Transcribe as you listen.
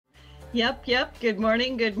Yep. Good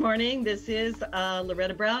morning. This is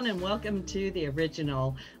Loretta Brown, and welcome to the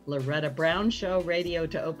original Loretta Brown Show, radio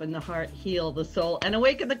to open the heart, heal the soul, and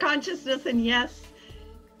awaken the consciousness. And yes,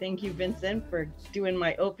 thank you, Vincent, for doing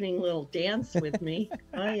my opening little dance with me.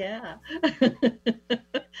 Oh, yeah.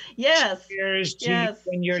 Yes. Cheers to you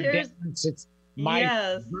and your dance. It's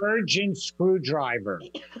my virgin screwdriver.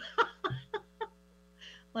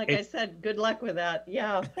 I said, good luck with that.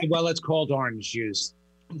 Yeah. Well, it's called orange juice.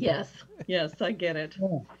 Yes, I get it.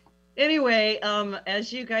 Yeah. Anyway,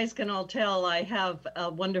 as you guys can all tell, I have a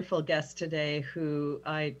wonderful guest today who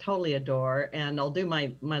I totally adore, and I'll do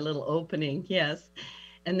my little opening. Yes.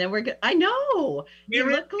 And then I know you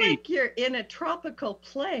look like you're in a tropical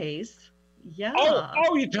place. Yeah.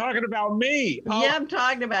 Oh, you're talking about me. Oh. Yeah, I'm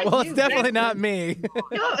talking about you. Well, it's definitely not me. I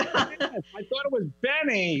thought it was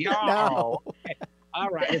Benny. Oh. No. All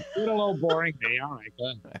right, it's a little boring day. All right,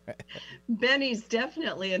 go ahead. Benny's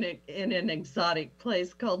definitely in an exotic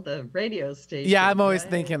place called the radio station. Yeah, I'm always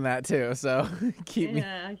thinking that too. So keep me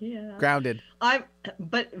grounded.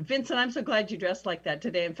 But Vincent, I'm so glad you dressed like that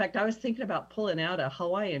today. In fact, I was thinking about pulling out a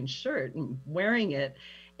Hawaiian shirt and wearing it.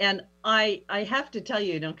 And I have to tell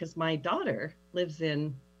you, because my daughter lives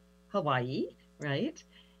in Hawaii, right?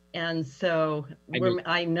 And so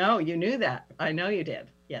I know you knew that. I know you did.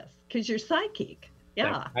 Yes, because you're psychic.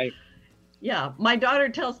 Yeah. Yeah. My daughter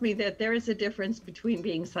tells me that there is a difference between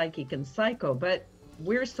being psychic and psycho, but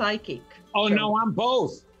we're psychic. Oh, so. No, I'm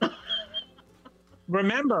both.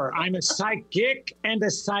 Remember, I'm a psychic and a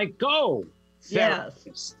psycho therapist.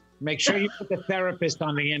 Yes. Make sure you put the therapist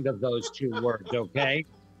on the end of those two words, okay?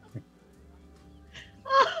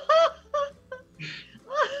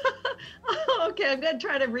 Okay, I'm going to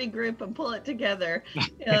try to regroup and pull it together.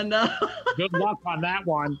 And good luck on that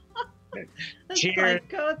one. Cheers.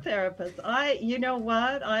 Psychotherapist. You know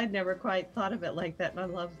what? I never quite thought of it like that, and I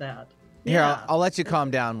love that. Here, yeah. I'll let you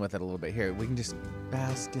calm down with it a little bit. Here, we can just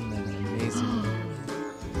bask in that amazing.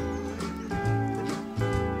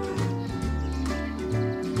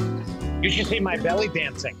 You should see my belly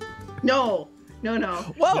dancing. No.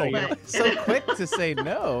 Whoa, so quick to say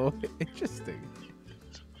no. Interesting.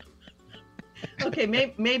 Okay,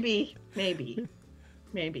 maybe.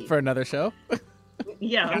 For another show?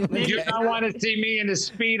 Yeah. You do not want to see me in a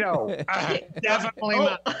Speedo. Definitely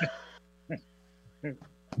not.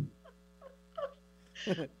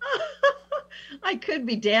 I could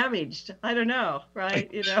be damaged. I don't know,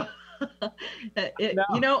 right?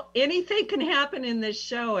 Anything can happen in this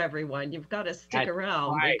show, everyone. You've got to stick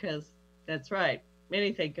around because that's right.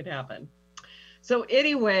 Anything could happen. So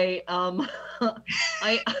anyway, I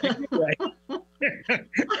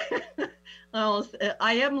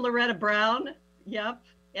am Loretta Brown. Yep.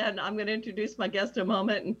 And I'm going to introduce my guest in a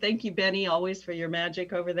moment. And thank you, Benny, always for your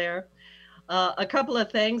magic over there. A couple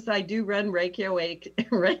of things. I do run Reiki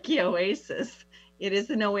Oasis. It is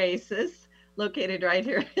an oasis located right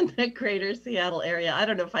here in the greater Seattle area. I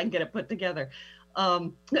don't know if I can get it put together.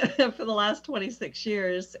 For the last 26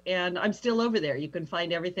 years, and I'm still over there. You can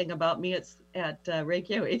find everything about me at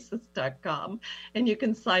ReikiOasis.com, and you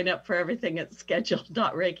can sign up for everything at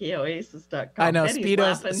schedule.ReikiOasis.com. I know,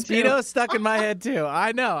 Speedo's stuck in my head too.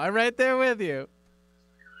 I know, I'm right there with you.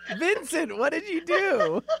 Vincent, what did you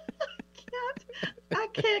do? I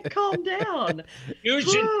can't calm down. You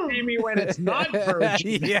should see me when it's not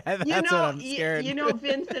virgin. Yeah, that's what I'm scared.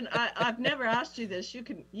 Vincent, I've never asked you this.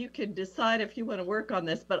 You can decide if you want to work on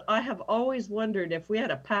this, but I have always wondered if we had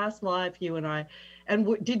a past life, you and I,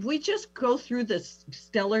 and did we just go through the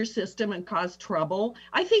stellar system and cause trouble?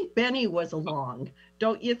 I think Benny was along.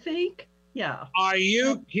 Don't you think? Yeah. Are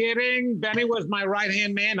you kidding? Benny was my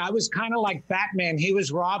right-hand man. I was kind of like Batman. He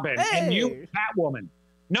was Robin. Hey. And you, Catwoman.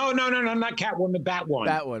 No, not Catwoman, Batwoman.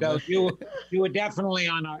 Batwoman. So you were definitely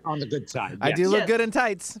on the good side. I do look good in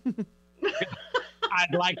tights.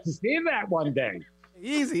 I'd like to see that one day.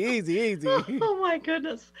 Easy. Oh my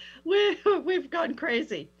goodness, we've gone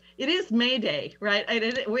crazy. It is May Day, right?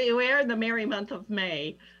 We are in the merry month of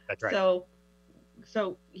May. That's right. So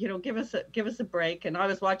give us a break. And I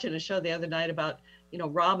was watching a show the other night about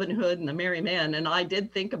Robin Hood and the Merry Men, and I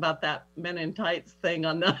did think about that Men in Tights thing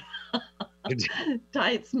on the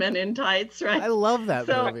tights, Men in Tights, right? I love that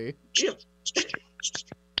movie.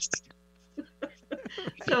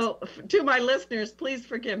 So to my listeners, please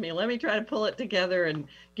forgive me. Let me try to pull it together and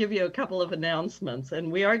give you a couple of announcements.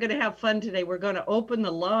 And we are going to have fun today. We're going to open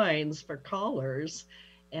the lines for callers,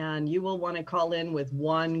 and you will want to call in with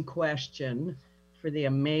one question for the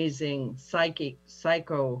amazing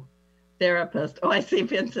psychotherapist. Oh, I see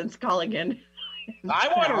Vincent's calling in. I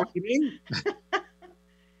want a reading.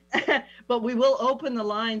 But we will open the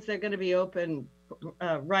lines. They're going to be open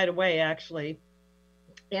right away, actually.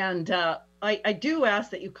 And I do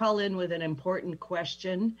ask that you call in with an important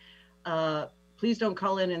question. Please don't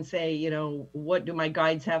call in and say, what do my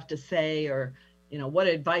guides have to say, or, what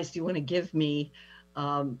advice do you want to give me?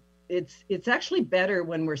 It's actually better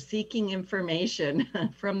when we're seeking information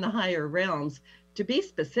from the higher realms to be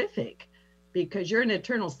specific, because you're an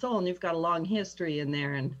eternal soul and you've got a long history in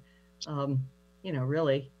there. And,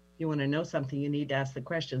 really, if you want to know something, you need to ask the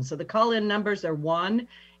question. So the call-in numbers are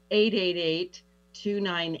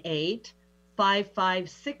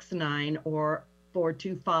 1-888-298-5569 or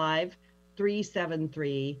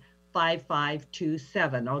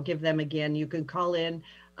 425-373-5527. I'll give them again. You can call in.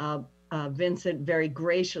 Vincent very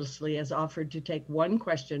graciously has offered to take one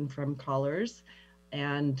question from callers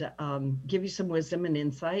and give you some wisdom and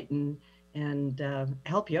insight and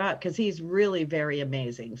help you out, because he's really very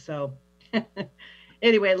amazing. So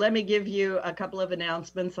anyway, let me give you a couple of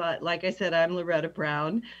announcements. Like I said, I'm Loretta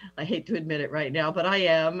Brown. I hate to admit it right now, but I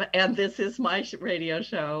am. And this is my radio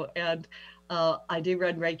show. And I do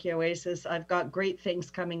run Reiki Oasis. I've got great things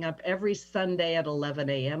coming up every Sunday at 11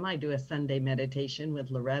 a.m. I do a Sunday meditation with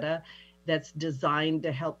Loretta that's designed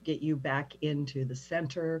to help get you back into the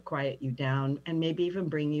center, quiet you down, and maybe even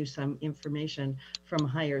bring you some information from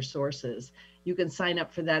higher sources. You can sign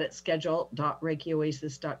up for that at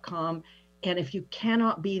schedule.reikioasis.com. And if you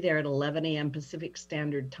cannot be there at 11 a.m. Pacific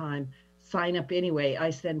Standard Time, sign up anyway.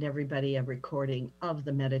 I send everybody a recording of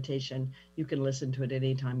the meditation. You can listen to it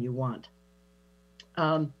anytime you want.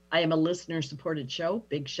 I am a listener-supported show.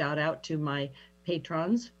 Big shout out to my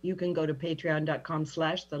patrons. You can go to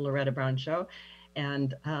patreon.com/The Loretta Brown Show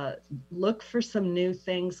and look for some new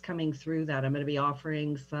things coming through that. I'm going to be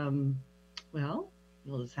offering some, well,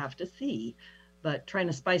 you'll just have to see, but trying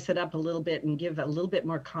to spice it up a little bit and give a little bit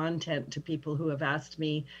more content to people who have asked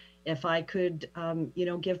me if I could,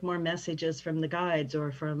 give more messages from the guides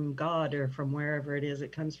or from God or from wherever it is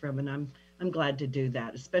it comes from. And I'm glad to do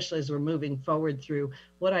that, especially as we're moving forward through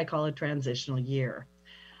what I call a transitional year.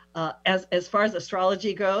 As far as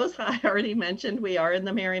astrology goes, I already mentioned we are in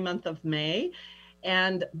the merry month of May,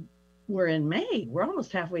 and we're in May. We're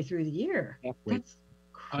almost halfway through the year. That's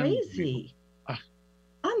crazy.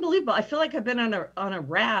 Unbelievable. I feel like I've been on a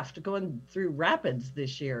raft going through rapids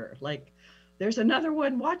this year. Like, there's another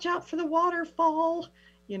one. Watch out for the waterfall,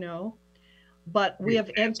 But we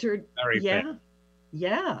have entered.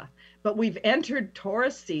 Yeah. But we've entered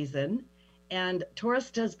Taurus season. And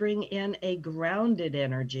Taurus does bring in a grounded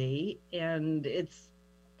energy, and it's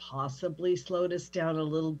possibly slowed us down a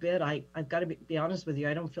little bit. I've got to be honest with you,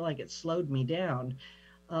 I don't feel like it slowed me down.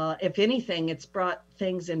 If anything, it's brought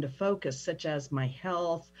things into focus, such as my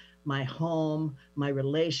health, my home, my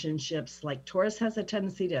relationships. Like, Taurus has a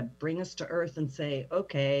tendency to bring us to earth and say,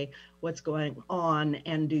 okay, what's going on,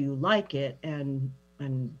 and do you like it? And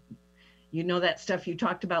that stuff you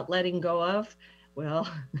talked about letting go of? Well,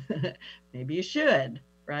 maybe you should,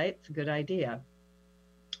 right? It's a good idea.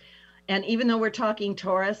 And even though we're talking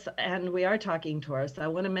Taurus, and we are talking Taurus, I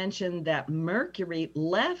want to mention that Mercury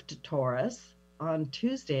left Taurus on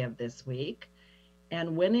Tuesday of this week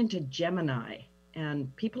and went into Gemini.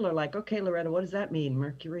 And people are like, okay, Loretta, what does that mean,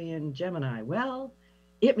 Mercury and Gemini? Well,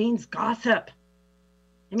 it means gossip.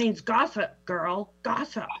 It means gossip, girl,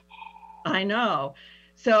 gossip. I know.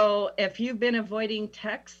 So if you've been avoiding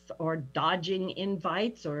texts or dodging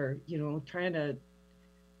invites or, trying to,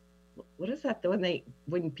 what is that?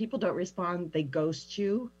 When people don't respond, they ghost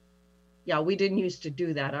you. Yeah, we didn't used to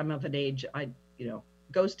do that. I'm of an age,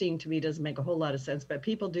 ghosting to me doesn't make a whole lot of sense, but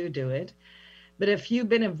people do it. But if you've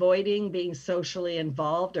been avoiding being socially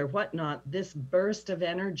involved or whatnot, this burst of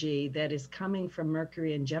energy that is coming from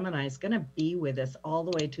Mercury and Gemini is going to be with us all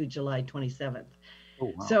the way to July 27th.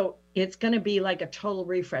 Oh, wow. So it's going to be like a total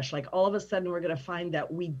refresh. Like, all of a sudden, we're going to find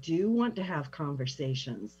that we do want to have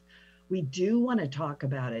conversations. We do want to talk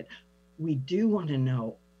about it. We do want to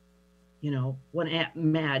know, what Aunt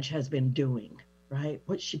Madge has been doing, right?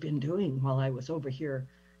 What's she been doing while I was over here,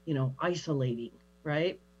 isolating,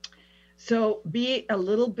 right? So be a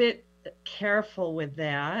little bit careful with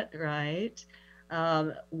that, right?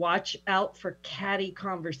 Watch out for catty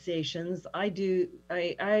conversations. I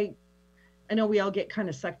know we all get kind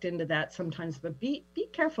of sucked into that sometimes, but be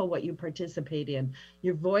careful what you participate in.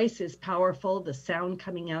 Your voice is powerful. The sound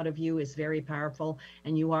coming out of you is very powerful,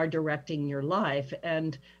 and you are directing your life.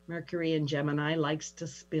 And Mercury in Gemini likes to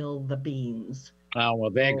spill the beans. Oh,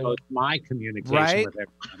 well, there goes my communication with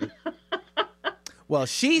everybody. Well,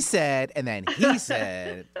 she said, and then he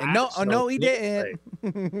said, and no, he didn't.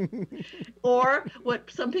 Or what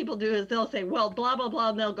some people do is they'll say, well, blah, blah, blah,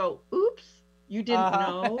 and they'll go, oops. You didn't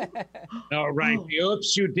know? No, right. Oh. The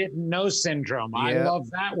oops, you didn't know syndrome. I Yep. love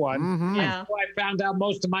that one. Mhm. Yeah. So I found out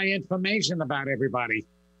most of my information about everybody.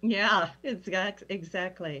 Yeah,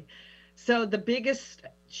 exactly. So the biggest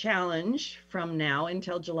challenge from now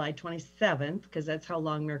until July 27th, because that's how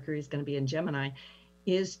long Mercury is going to be in Gemini,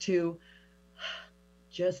 is to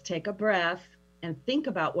just take a breath and think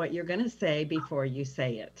about what you're going to say before you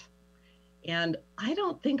say it. And I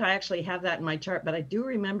don't think I actually have that in my chart, but I do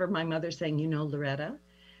remember my mother saying, Loretta,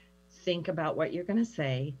 think about what you're going to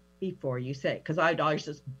say before you say it. Because I'd always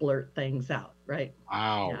just blurt things out, right?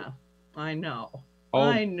 Wow. Yeah, I know. Oh,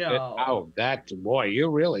 I know. Oh, boy, you're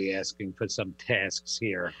really asking for some tasks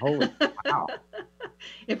here. Holy wow.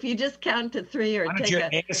 If you just count to 3 or Why don't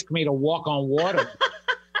take you ask me to walk on water?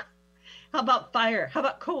 How about fire? How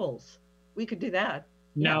about coals? We could do that.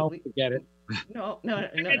 No, forget it. No.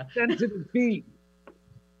 Sensitive feet.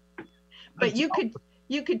 But you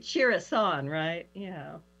could cheer us on, right?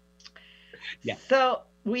 Yeah. Yeah. So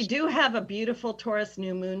we do have a beautiful Taurus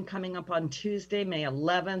new moon coming up on Tuesday, May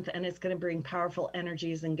 11th, and it's going to bring powerful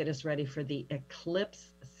energies and get us ready for the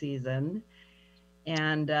eclipse season.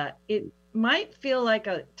 And it might feel like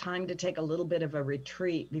a time to take a little bit of a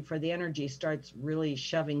retreat before the energy starts really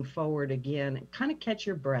shoving forward again, and kind of catch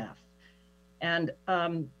your breath. And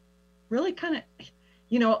really kind of,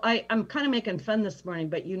 I'm kind of making fun this morning,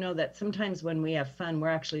 but you know that sometimes when we have fun, we're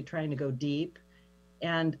actually trying to go deep.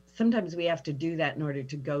 And sometimes we have to do that in order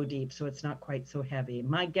to go deep, so it's not quite so heavy.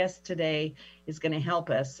 My guest today is going to help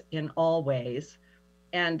us in all ways.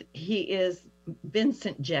 And he is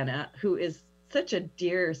Vincent Genna, who is such a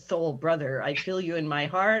dear soul brother. I feel you in my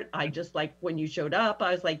heart. I just like when you showed up, I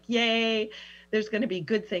was like, yay, there's going to be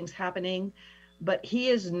good things happening. But he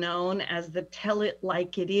is known as the tell it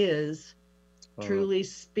like it is, truly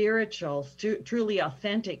spiritual, truly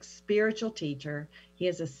authentic spiritual teacher. He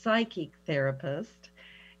is a psychic therapist,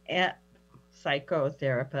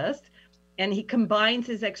 psychotherapist, and he combines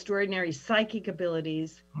his extraordinary psychic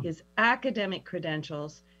abilities, his academic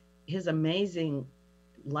credentials, his amazing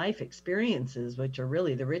life experiences, which are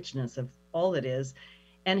really the richness of all it is,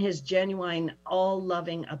 and his genuine,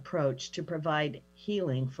 all-loving approach to provide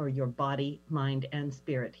healing for your body, mind, and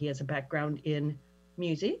spirit. He has a background in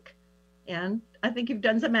music, and I think you've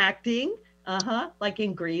done some acting, like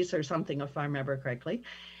in Grease or something, if I remember correctly.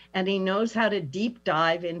 And he knows how to deep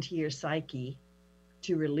dive into your psyche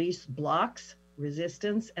to release blocks,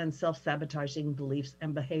 resistance, and self-sabotaging beliefs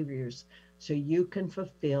and behaviors so you can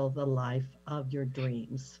fulfill the life of your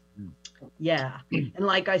dreams. Yeah. And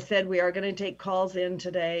like I said, we are going to take calls in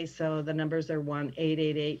today. So the numbers are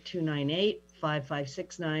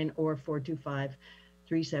 1-888-298-5569 or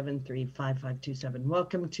 425-373-5527.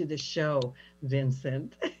 Welcome to the show,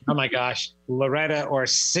 Vincent. Oh my gosh, Loretta, or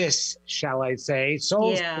Sis, shall I say?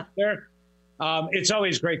 Soul Sister. It's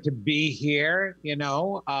always great to be here.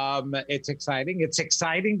 It's exciting. It's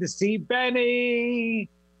exciting to see Benny.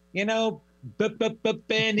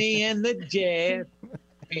 Benny and the Jet.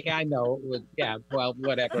 I know. Well,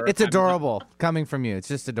 whatever. It's adorable coming from you. It's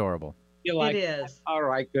just adorable. You like it is. All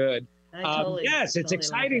right, good. totally Yes, it's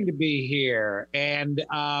exciting to be here, and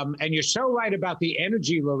you're so right about the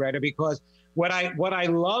energy, Loretta. Because what I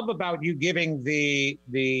love about you giving the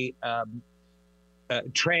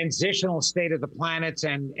transitional state of the planets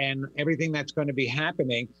and everything that's going to be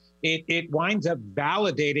happening, it winds up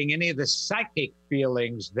validating any of the psychic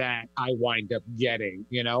feelings that I wind up getting.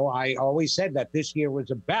 I always said that this year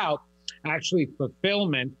was about actually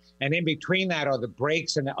fulfillment, and in between that are the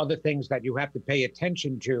breaks and the other things that you have to pay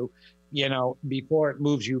attention to, before it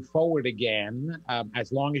moves you forward again,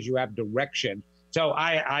 as long as you have direction. So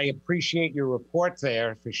I appreciate your report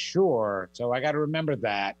there for sure. So I got to remember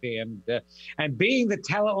that. And being the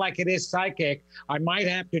tell it like it is psychic, I might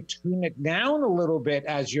have to tune it down a little bit,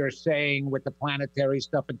 as you're saying, with the planetary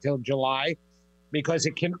stuff until July, because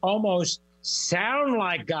it can almost sound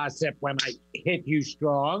like gossip when I hit you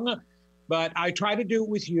strong. But I try to do it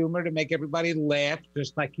with humor to make everybody laugh,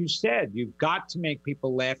 just like you said. You've got to make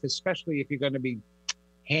people laugh, especially if you're going to be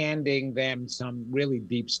handing them some really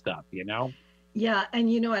deep stuff, Yeah,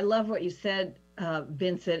 and I love what you said,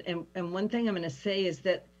 Vincent. And one thing I'm going to say is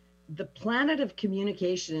that the planet of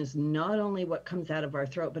communication is not only what comes out of our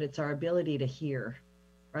throat, but it's our ability to hear,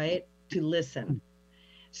 right? To listen.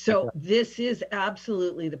 So this is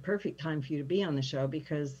absolutely the perfect time for you to be on the show,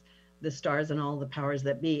 because the stars and all the powers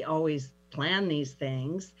that be always plan these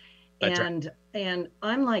things. And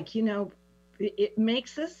I'm like, it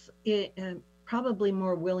makes us probably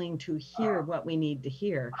more willing to hear what we need to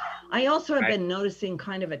hear. I also have been noticing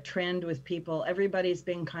kind of a trend with people. Everybody's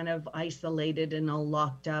been kind of isolated and all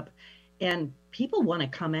locked up, and people want to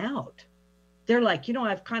come out. they're like,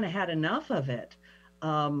 I've kind of had enough of it.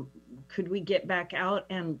 Could we get back out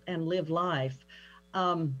and live life?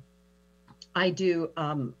 I do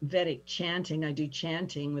Vedic chanting. I do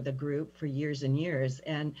chanting with a group for years and years.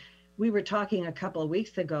 And we were talking a couple of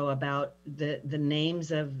weeks ago about the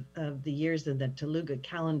names of the years in the Telugu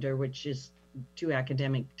calendar, which is too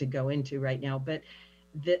academic to go into right now. But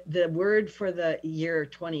the word for the year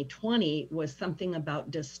 2020 was something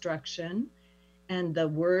about destruction. And the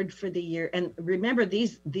word for the year, and remember,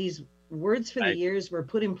 these words for the years were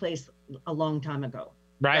put in place a long time ago.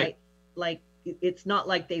 Right. Like, it's not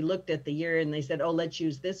like they looked at the year and they said, oh, let's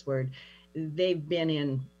use this word. They've been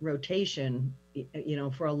in rotation,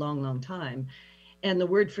 for a long, long time. And the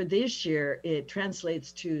word for this year, it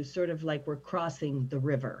translates to sort of like we're crossing the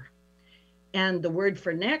river. And the word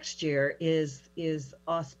for next year is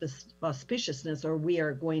auspiciousness, or we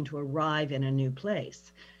are going to arrive in a new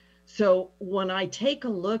place. So when I take a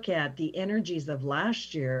look at the energies of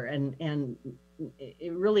last year, and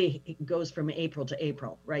it really goes from April to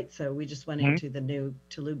April, right? So we just went into the new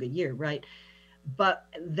Telugu year, right? But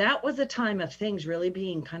that was a time of things really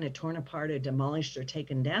being kind of torn apart or demolished or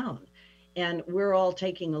taken down. And we're all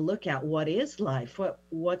taking a look at what is life,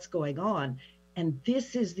 what's going on. And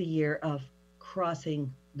this is the year of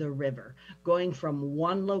crossing the river, going from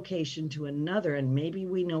one location to another. And maybe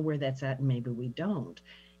we know where that's at and maybe we don't.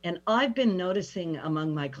 And I've been noticing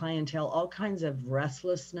among my clientele all kinds of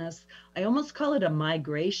restlessness. I almost call it a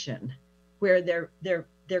migration, where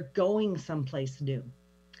they're going someplace new.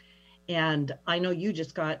 And I know you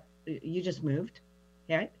just moved,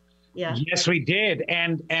 right? Yeah. Yes, we did.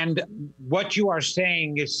 And what you are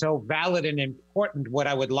saying is so valid and important. What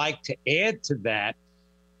I would like to add to that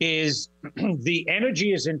is the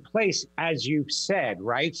energy is in place, as you've said,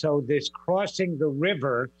 right? So this crossing the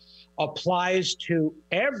river applies to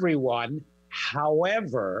everyone.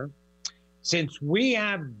 However, since we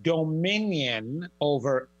have dominion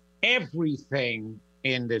over everything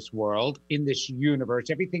in this world, in this universe,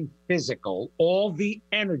 everything physical, all the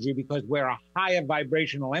energy, because we're a higher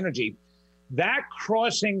vibrational energy, that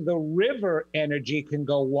crossing the river energy can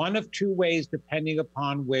go one of two ways depending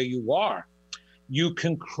upon where you are. You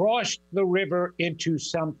can cross the river into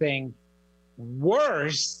something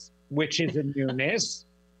worse, which is a newness,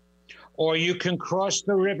 or you can cross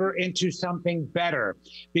the river into something better,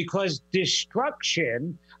 because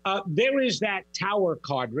destruction, there is that tower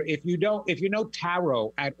card. If you know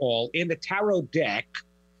tarot at all, in the tarot deck,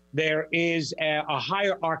 there is a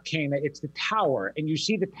higher arcana. It's the tower, and you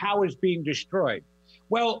see the towers being destroyed.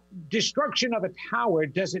 Well, destruction of a tower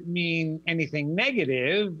doesn't mean anything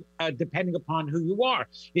negative, depending upon who you are.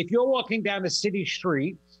 If you're walking down a city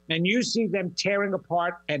street and you see them tearing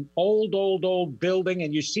apart an old building,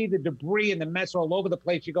 and you see the debris and the mess all over the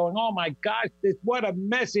place, you're going, oh my gosh, what a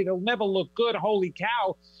mess, it'll never look good, holy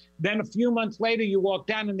cow. Then a few months later, you walk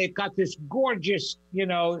down and they've got this gorgeous,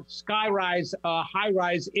 skyrise,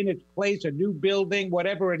 high-rise in its place, a new building,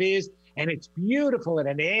 whatever it is, and it's beautiful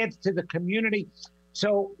and it adds to the community.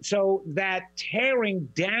 So that tearing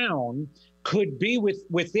down could be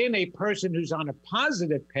within a person who's on a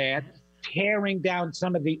positive path, tearing down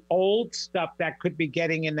some of the old stuff that could be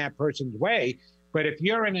getting in that person's way. But if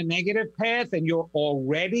you're in a negative path and you're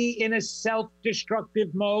already in a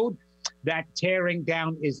self-destructive mode, that tearing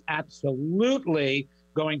down is absolutely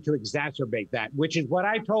going to exacerbate that, which is what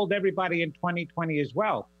I told everybody in 2020 as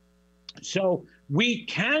well. So we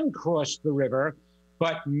can cross the river,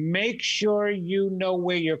 but make sure you know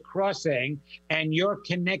where you're crossing and you're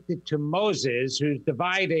connected to Moses, who's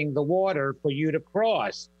dividing the water for you to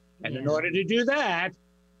cross. And in order to do that,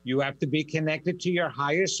 you have to be connected to your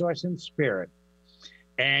higher source and spirit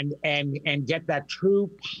and get that true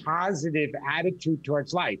positive attitude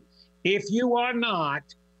towards life. If you are not,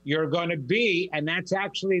 you're going to be, and that's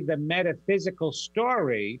actually the metaphysical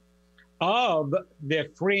story of the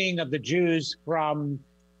freeing of the Jews from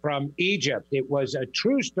Egypt. It was a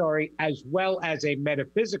true story as well as a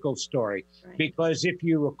metaphysical story, right? Because if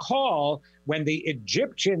you recall, when the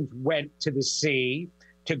Egyptians went to the sea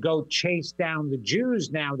to go chase down the Jews,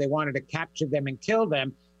 now they wanted to capture them and kill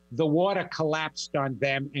them, the water collapsed on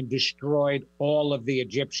them and destroyed all of the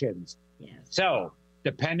Egyptians. Yes. So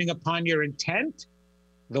depending upon your intent,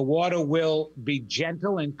 the water will be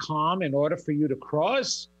gentle and calm in order for you to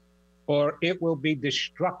cross, or it will be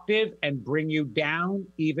destructive and bring you down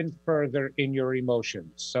even further in your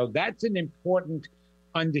emotions. So that's an important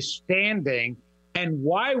understanding, and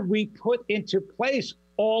why we put into place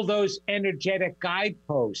all those energetic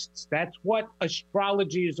guideposts. That's what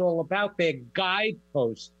astrology is all about. They're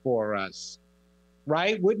guideposts for us,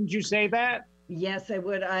 right? Wouldn't you say that? Yes, I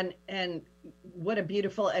would. And what a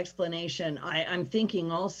beautiful explanation. I'm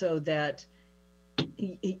thinking also that,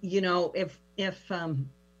 you know, if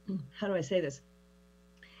how do I say this?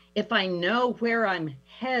 If I know where I'm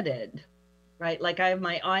headed, right? Like I have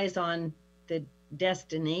my eyes on the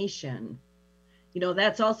destination, you know,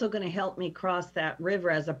 that's also going to help me cross that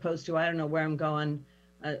river as opposed to, I don't know where I'm going.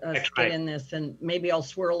 Get right. in this and maybe I'll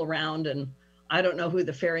swirl around and I don't know who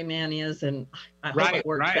the ferryman is and I hope it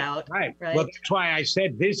works out. Right. Well, that's why I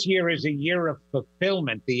said this year is a year of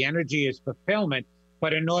fulfillment. The energy is fulfillment.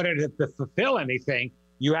 But in order to fulfill anything,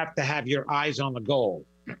 you have to have your eyes on the goal.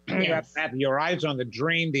 Yes. You have to have your eyes on the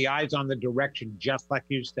dream, the eyes on the direction, just like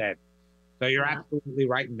you said. So you're absolutely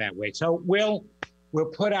right in that way. So we'll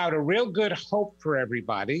put out a real good hope for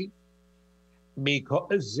everybody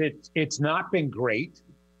because it's not been great,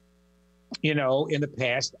 you know, in the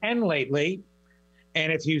past and lately.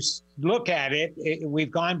 And if you look at it, we've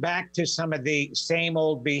gone back to some of the same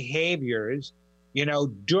old behaviors. You know,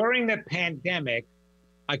 during the pandemic,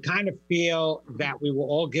 I kind of feel that we were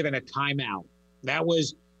all given a timeout. That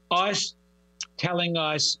was us telling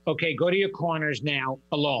us, okay, go to your corners now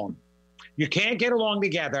alone. You can't get along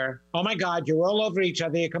together. Oh my God, you're all over each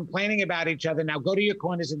other. You're complaining about each other. Now go to your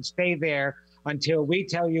corners and stay there until we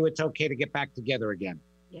tell you it's okay to get back together again.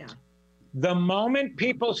 Yeah. The moment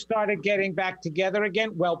people started getting back together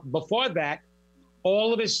again, well, before that,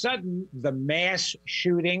 all of a sudden, the mass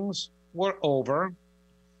shootings were over.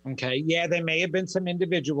 Okay, yeah, there may have been some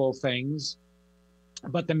individual things,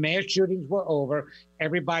 but the mass shootings were over.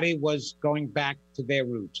 Everybody was going back to their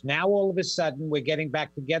roots. Now, all of a sudden, we're getting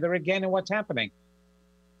back together again, and what's happening?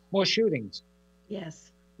 More shootings.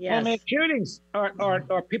 Yes, More mass shootings,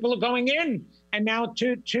 or people are going in, and now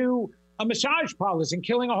to a massage parlors and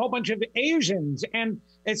killing a whole bunch of Asians. And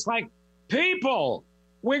it's like, people,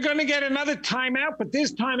 we're going to get another timeout, but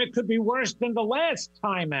this time it could be worse than the last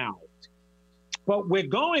timeout. But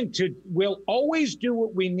we'll always do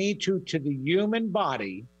what we need to the human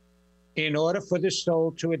body in order for the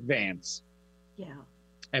soul to advance. Yeah.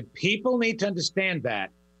 And people need to understand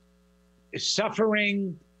that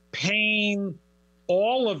suffering, pain,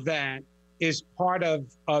 all of that is part of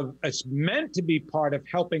it's meant to be part of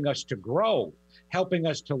helping us to grow, helping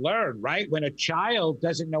us to learn, right? When a child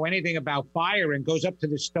doesn't know anything about fire and goes up to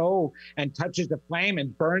the stove and touches the flame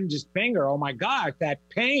and burns his finger, oh my God, that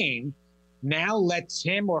pain now lets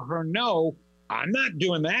him or her know, I'm not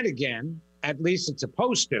doing that again. At least it's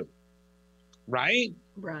supposed to, right?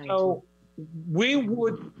 Right. So we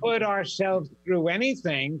would put ourselves through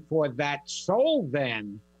anything for that soul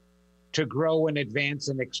then to grow and advance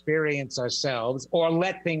and experience ourselves or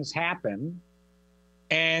let things happen.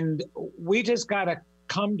 And we just got to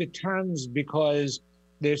come to terms because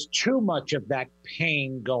there's too much of that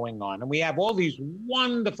pain going on. And we have all these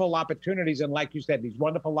wonderful opportunities. And like you said, these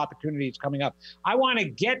wonderful opportunities coming up. I want to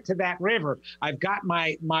get to that river. I've got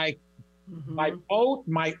my boat,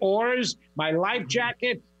 my oars, my life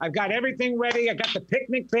jacket. I've got everything ready. I got the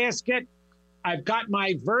picnic basket. I've got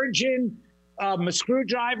my Virgin my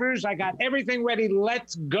screwdrivers. I got everything ready.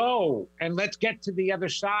 Let's go and let's get to the other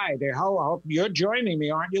side. I hope you're joining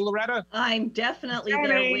me, aren't you, Loretta? I'm definitely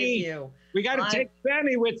there with you. We got to take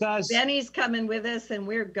Benny with us. Benny's coming with us and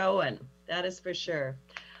we're going. That is for sure.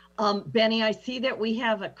 Benny, I see that we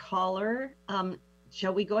have a caller.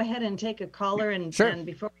 Shall we go ahead and take a caller? And, sure. And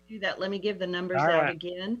before we do that, let me give the numbers out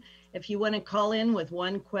again. If you want to call in with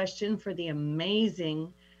one question for the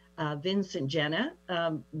amazing Vincent Genna,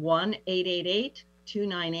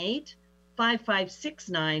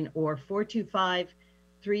 1-888-298-5569 or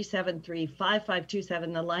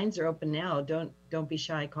 425-373-5527. The lines are open now. Don't be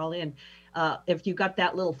shy. Call in. If you got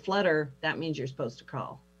that little flutter, that means you're supposed to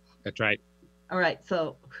call. That's right. All right.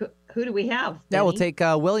 So who do we have? Yeah, we'll take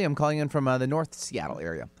William calling in from the North Seattle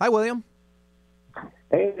area. Hi, William.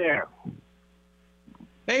 Hey there.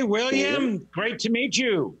 Hey, William. Great to meet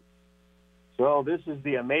you. So this is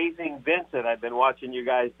the amazing Vincent. I've been watching you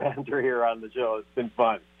guys banter here on the show. It's been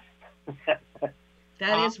fun.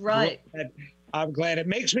 That is right. I'm glad. It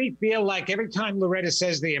makes me feel like every time Loretta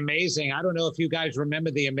says the amazing, I don't know if you guys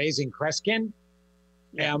remember the amazing Kreskin.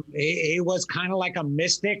 Yeah. He was kind of like a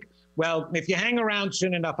mystic. Well, if you hang around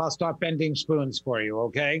soon enough, I'll start bending spoons for you,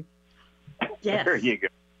 okay? Yes. There you go.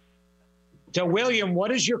 So, William,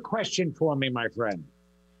 what is your question for me, my friend?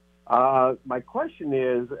 My question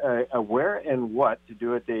is where and what to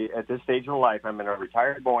do at this stage of life. I'm in a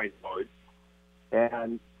retired boys mode,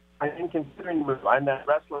 and I've been considering move. I'm that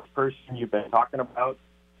restless person you've been talking about.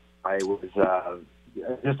 I was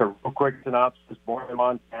just a real quick synopsis: born in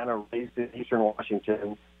Montana, raised in Eastern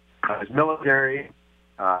Washington. I was military,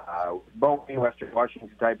 Boeing, Western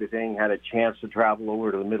Washington type of thing. Had a chance to travel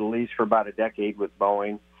over to the Middle East for about a decade with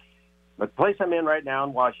Boeing. But the place I'm in right now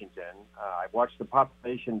in Washington, I've watched the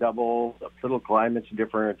population double, the political climate's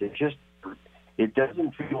different. It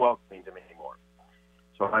doesn't feel welcoming to me anymore.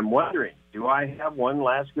 So I'm wondering, do I have one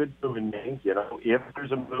last good move in me? You know, if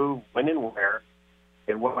there's a move, when and where,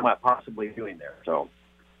 and what am I possibly doing there? So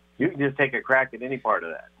you can just take a crack at any part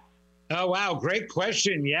of that. Oh, wow. Great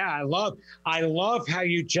question. Yeah, I love how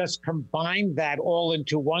you just combined that all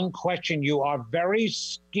into one question. You are very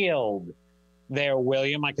skilled there,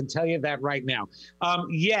 William. I can tell you that right now.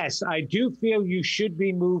 Yes, I do feel you should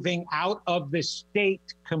be moving out of the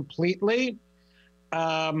state completely.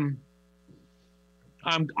 I'll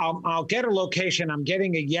get a location. I'm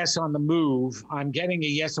getting a yes on the move.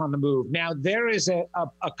 Now, there is a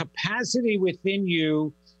capacity within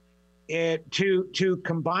you to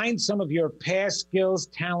combine some of your past skills,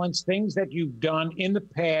 talents, things that you've done in the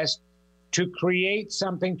past to create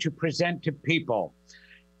something to present to people.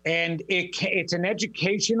 And it's an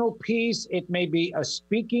educational piece. It may be a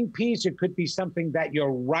speaking piece. It could be something that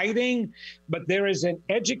you're writing, but there is an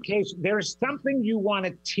education. There is something you want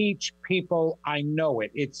to teach people. I know it.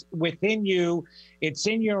 It's within you. It's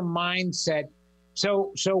in your mindset.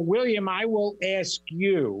 So William, I will ask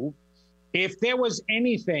you, if there was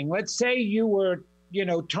anything, let's say you were,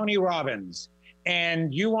 Tony Robbins,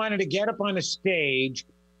 and you wanted to get up on a stage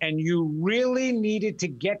and you really needed to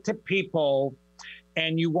get to people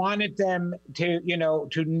and you wanted them to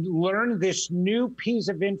learn this new piece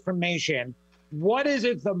of information, what is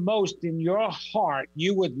it the most in your heart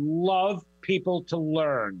you would love people to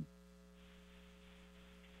learn?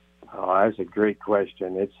 Oh, that's a great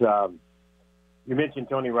question. It's you mentioned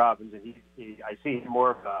Tony Robbins, and I see him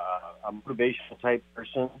more of a motivational type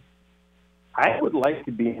person. I would like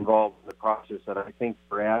to be involved in the process that I think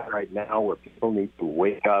we're at right now, where people need to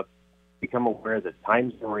wake up, become aware of the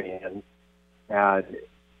times we're in, and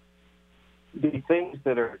the things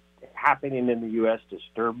that are happening in the U.S.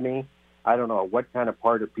 disturb me. I don't know what kind of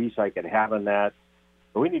part or piece I could have in that,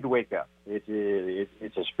 but we need to wake up.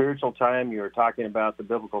 It's a spiritual time. You were talking about the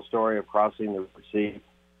biblical story of crossing the Red Sea.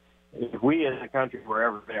 If we as a country were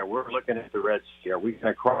ever there, we're looking at the Red Sea. Are we going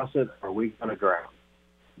to cross it, or are we going to drown?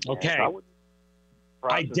 Okay.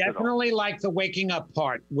 I definitely like the waking up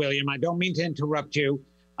part, William. I don't mean to interrupt you.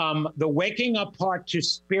 The waking up part to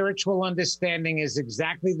spiritual understanding is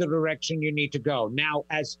exactly the direction you need to go. Now,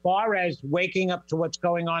 as far as waking up to what's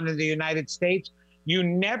going on in the United States, you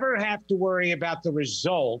never have to worry about the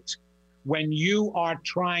result when you are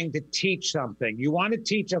trying to teach something. You want to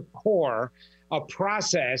teach a core, a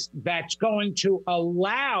process that's going to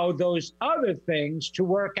allow those other things to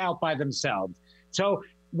work out by themselves. So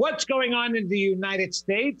what's going on in the United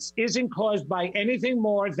States isn't caused by anything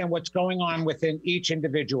more than what's going on within each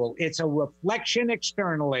individual. It's a reflection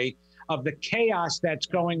externally of the chaos that's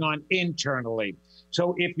going on internally.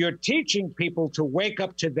 So if you're teaching people to wake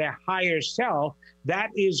up to their higher self,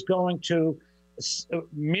 that is going to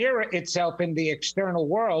mirror itself in the external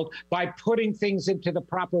world by putting things into the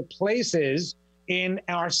proper places in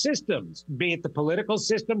our systems, be it the political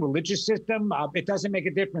system, religious system, it doesn't make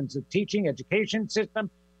a difference. The teaching, education system,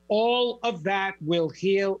 all of that will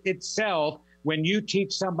heal itself when you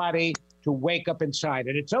teach somebody to wake up inside.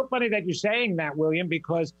 And it's so funny that you're saying that, William,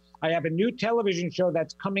 because I have a new television show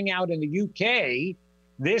that's coming out in the UK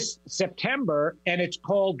this September, and it's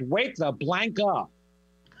called Wake the Blank Up.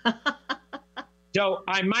 So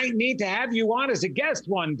I might need to have you on as a guest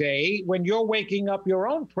one day when you're waking up your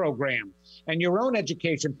own program and your own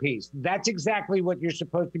education piece. That's exactly what you're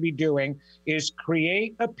supposed to be doing, is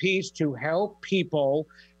create a piece to help people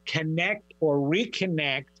connect or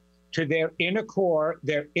reconnect to their inner core,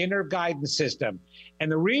 their inner guidance system.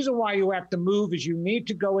 And the reason why you have to move is you need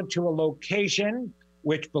to go into a location,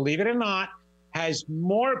 which, believe it or not, has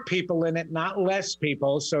more people in it, not less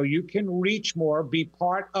people, so you can reach more, be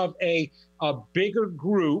part of a bigger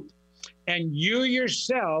group, and you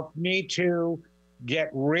yourself need to get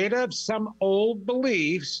rid of some old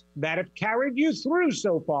beliefs that have carried you through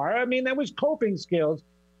so far. I mean, that was coping skills,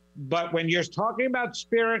 but when you're talking about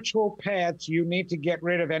spiritual paths, you need to get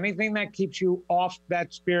rid of anything that keeps you off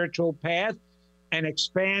that spiritual path and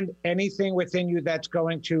expand anything within you that's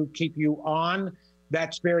going to keep you on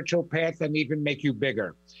that spiritual path and even make you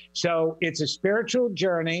bigger. So it's a spiritual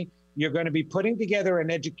journey. You're going to be putting together an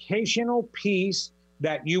educational piece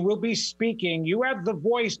that you will be speaking. You have the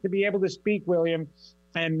voice to be able to speak, William,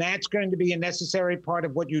 and that's going to be a necessary part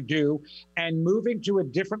of what you do. And moving to a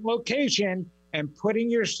different location and putting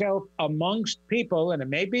yourself amongst people, and it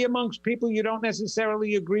may be amongst people you don't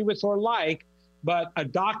necessarily agree with or like, but a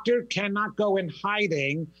doctor cannot go in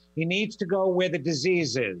hiding. He needs to go where the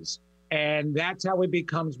disease is. And that's how it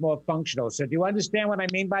becomes more functional. So do you understand what I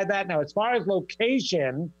mean by that? Now, as far as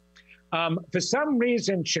location, for some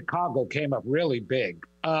reason, Chicago came up really big,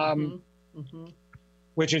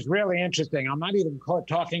 which is really interesting. I'm not even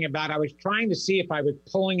talking about, I was trying to see if I was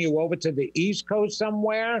pulling you over to the East Coast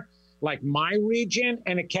somewhere, like my region,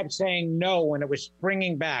 and it kept saying no when it was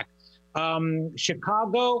springing back.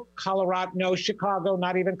 Chicago, Colorado, no, Chicago,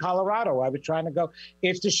 not even Colorado. I was trying to go,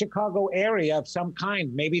 it's the Chicago area of some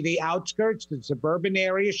kind, maybe the outskirts, the suburban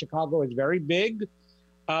area. Chicago is very big.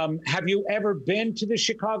 Have you ever been to the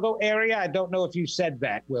Chicago area? I don't know if you said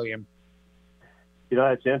that, William. You know,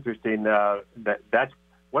 that's interesting. That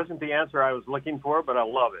wasn't the answer I was looking for, but I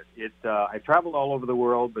love it. I traveled all over the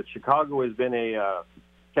world, but Chicago has been a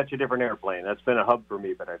catch a different airplane. That's been a hub for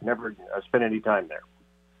me, but I've never spent any time there.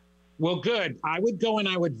 Well, good. I would go and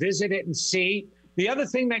I would visit it and see. The other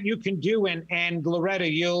thing that you can do, and Loretta,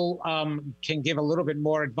 you can give a little bit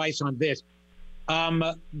more advice on this.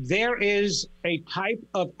 There is a type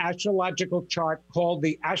of astrological chart called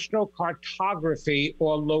the astrocartography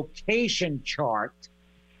or location chart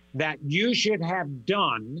that you should have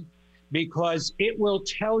done, because it will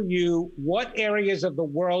tell you what areas of the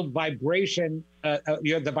world vibration,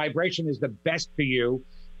 the vibration is the best for you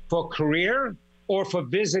for career or for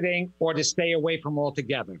visiting or to stay away from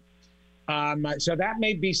altogether. So that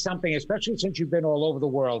may be something, especially since you've been all over the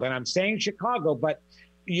world. And I'm saying Chicago, but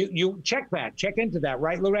you check into that,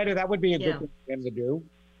 right, Loretta? That would be a good thing for him to do.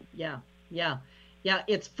 Yeah.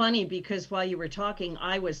 It's funny because while you were talking,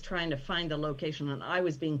 I was trying to find the location and I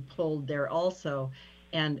was being pulled there also.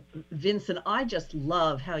 And Vincent, I just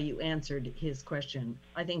love how you answered his question.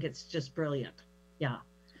 I think it's just brilliant. Yeah.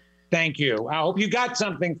 Thank you. I hope you got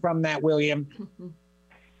something from that, William.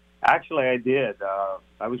 Actually, I did.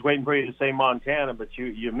 I was waiting for you to say Montana, but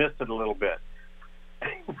you missed it a little bit.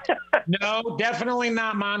 No, definitely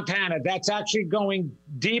not Montana. That's actually going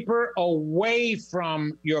deeper away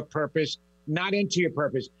from your purpose, not into your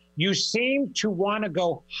purpose. You seem to want to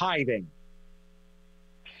go hiding,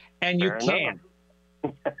 and you can't.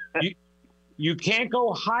 You can't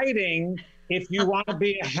go hiding if you want to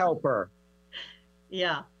be a helper.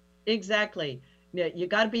 Yeah, exactly. You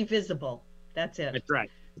got to be visible. That's it. That's right.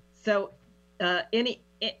 So,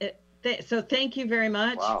 so thank you very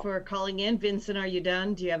much for calling in. Vincent, are you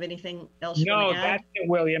done? Do you have anything else you want to add? No, that's it,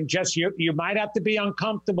 William. Just you might have to be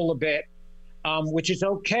uncomfortable a bit, which is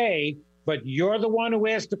okay, but you're the one who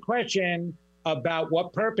asked the question about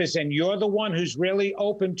what purpose, and you're the one who's really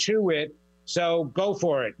open to it. So go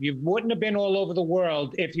for it. You wouldn't have been all over the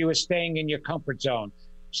world if you were staying in your comfort zone.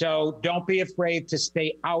 So don't be afraid to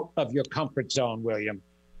stay out of your comfort zone, William.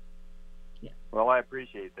 Well, I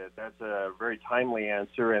appreciate that. That's a very timely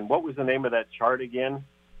answer. And what was the name of that chart again?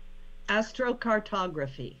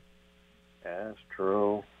 Astrocartography.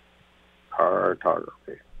 Astrocartography.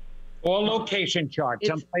 Or location chart.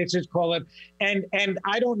 Some places call it. And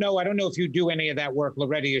I don't know if you do any of that work,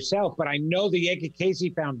 Loretta, yourself, but I know the Edgar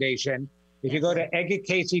Cayce Foundation. If you go to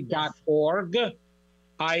edgarcayce.org,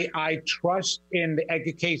 I trust in the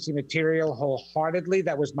Edgar Cayce material wholeheartedly.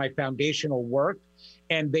 That was my foundational work.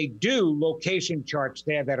 And they do location charts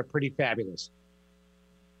there that are pretty fabulous.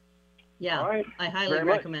 Yeah, right. I highly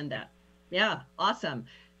recommend that. Yeah, awesome.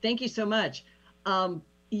 Thank you so much.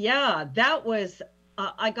 Yeah, that was,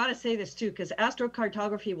 I got to say this too, because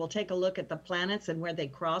astrocartography will take a look at the planets and where they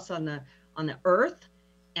cross on the Earth.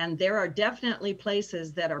 And there are definitely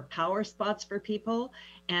places that are power spots for people,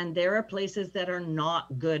 and there are places that are not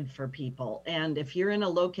good for people. And if you're in a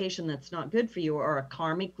location that's not good for you, or a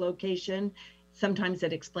karmic location, sometimes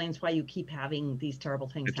it explains why you keep having these terrible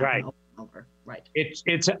things happen over and over. Right.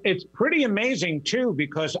 It's pretty amazing too,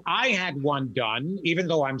 because I had one done, even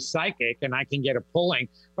though I'm psychic and I can get a pulling,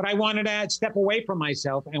 but I wanted to step away from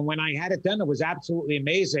myself. And when I had it done, it was absolutely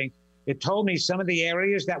amazing. It told me some of the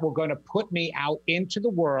areas that were going to put me out into the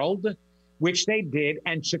world, which they did.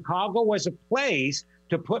 And Chicago was a place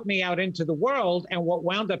to put me out into the world. And what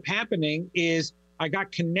wound up happening is I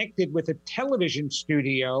got connected with a television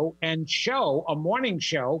studio and a morning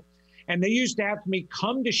show. And they used to have me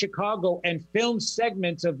come to Chicago and film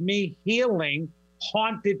segments of me healing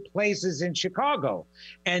haunted places in Chicago.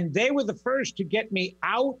 And they were the first to get me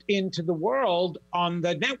out into the world on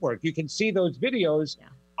the network. You can see those videos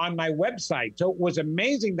on my website. So it was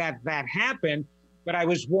amazing that happened, but I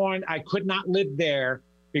was warned I could not live there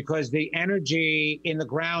because the energy in the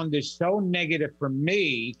ground is so negative for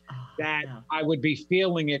me that I would be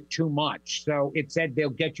feeling it too much. So it said they'll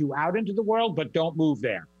get you out into the world, but don't move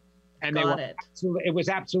there. And Got it. It was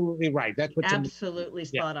absolutely right. That's what Absolutely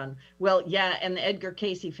spot on. Well, yeah, and the Edgar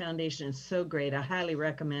Cayce Foundation is so great. I highly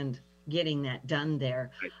recommend getting that done there.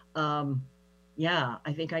 Right. Yeah,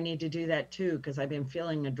 I think I need to do that too, because I've been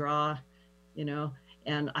feeling a draw,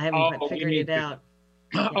 and I haven't quite figured it out.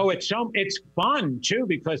 Yeah. Oh, it's fun too,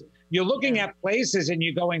 because you're looking at places and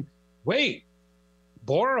you're going, wait,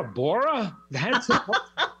 Bora Bora? That's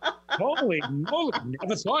holy moly,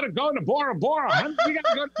 never thought of going to Bora Bora. Huh? We got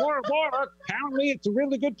to go to Bora Bora. Apparently, it's a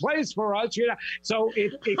really good place for us. So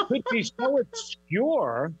it could be so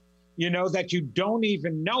obscure, that you don't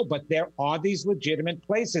even know. But there are these legitimate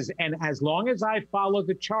places. And as long as I follow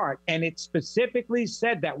the chart, and it specifically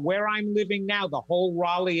said that where I'm living now, the whole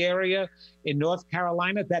Raleigh area in North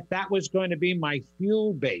Carolina, that was going to be my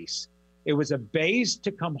fuel base. It was a base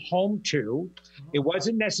to come home to. It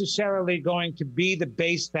wasn't necessarily going to be the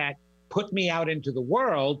base that put me out into the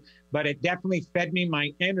world, but it definitely fed me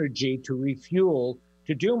my energy to refuel,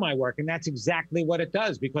 to do my work. And that's exactly what it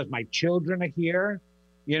does, because my children are here.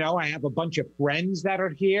 I have a bunch of friends that are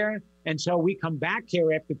here. And so we come back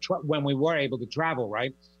here after when we were able to travel,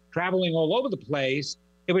 right? Traveling all over the place.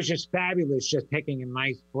 It was just fabulous, just taking a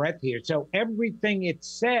nice breath here. So everything it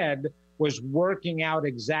said was working out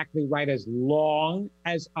exactly right, as long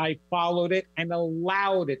as I followed it and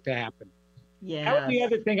allowed it to happen. Yeah. That was the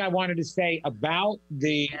other thing I wanted to say about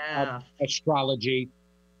the astrology.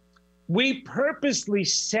 We purposely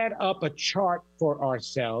set up a chart for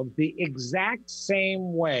ourselves the exact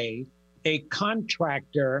same way a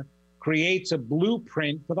contractor creates a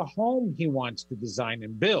blueprint for the home he wants to design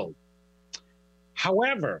and build.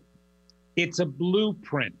 However, it's a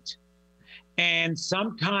blueprint. And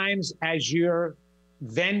sometimes as you're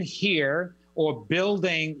then here or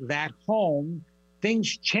building that home,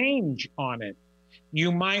 things change on it.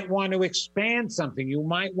 You might want to expand something. You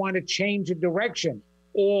might want to change a direction,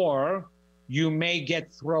 or you may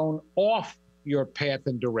get thrown off your path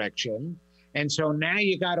and direction. And so now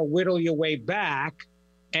you got to whittle your way back,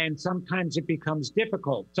 and sometimes it becomes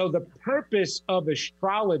difficult. So the purpose of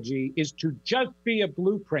astrology is to just be a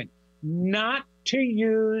blueprint, not to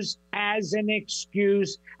use as an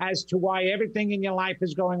excuse as to why everything in your life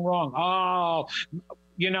is going wrong. Oh,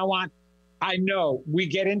 you know what? I know we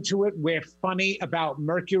get into it. We're funny about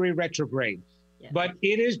Mercury retrograde, but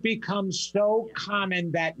it has become so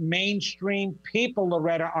common that mainstream people,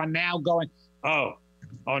 Loretta, are now going, oh,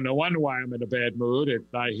 no wonder why I'm in a bad mood.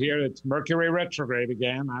 I hear it's Mercury retrograde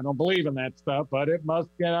again. I don't believe in that stuff, but it must,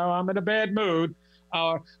 I'm in a bad mood.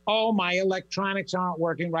 Oh, my electronics aren't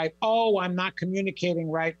working right. Oh, I'm not communicating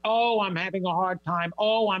right. Oh, I'm having a hard time.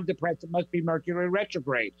 Oh, I'm depressed. It must be Mercury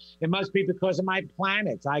retrograde. It must be because of my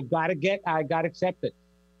planets. I got to accept it.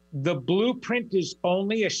 The blueprint is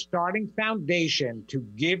only a starting foundation to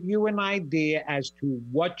give you an idea as to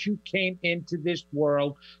what you came into this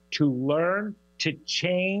world to learn, to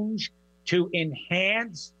change, to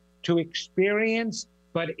enhance, to experience,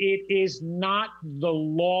 but it is not the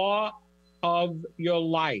law of your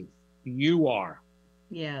life. You are.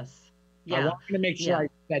 Yes. Yeah. I wanted to make sure I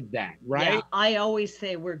said that, right? Yeah. I always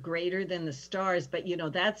say we're greater than the stars, but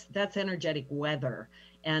that's energetic weather.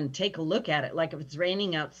 And take a look at it. Like if it's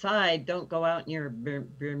raining outside, don't go out in your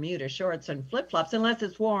Bermuda shorts and flip-flops unless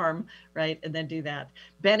it's warm, right? And then do that.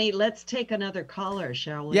 Benny, let's take another caller,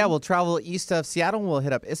 shall we? Yeah, we'll travel east of Seattle. We'll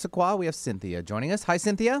hit up Issaquah. We have Cynthia joining us. Hi,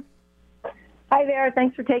 Cynthia. Hi there.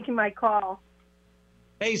 Thanks for taking my call.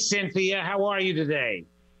 Hey, Cynthia. How are you today?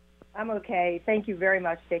 I'm okay. Thank you very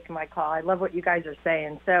much for taking my call. I love what you guys are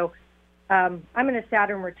saying. So I'm in a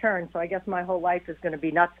Saturn return, so I guess my whole life is going to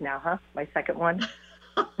be nuts now, huh? My second one.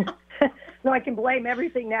 No, I can blame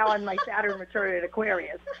everything now on my Saturn return at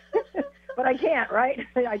Aquarius. But I can't, right?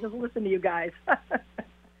 I just listen to you guys.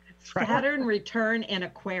 Saturn return in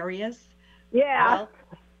Aquarius? Yeah. Well,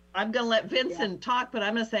 I'm going to let Vincent talk, but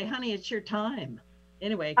I'm going to say, honey, it's your time.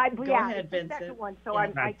 Anyway, go ahead, Vincent. Second one, so I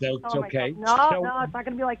keep telling myself, no, it's not going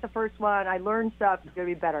to be like the first one. I learned stuff. It's going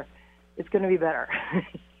to be better. It's going to be better.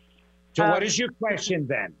 So what is your question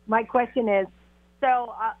then? My question is,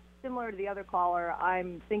 so similar to the other caller,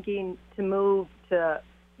 I'm thinking to move to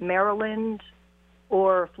Maryland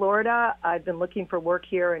or Florida. I've been looking for work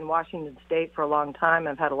here in Washington State for a long time.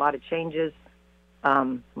 I've had a lot of changes.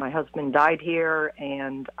 My husband died here,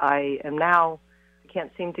 and I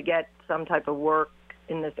can't seem to get some type of work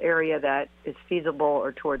in this area that is feasible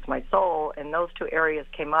or towards my soul, and those two areas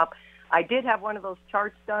came up. I did have one of those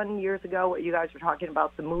charts done years ago, what you guys were talking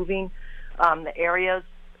about, the moving, the areas.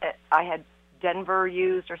 I had Denver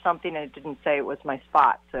used or something, and it didn't say it was my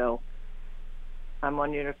spot, so I'm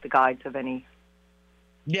wondering if the guides have any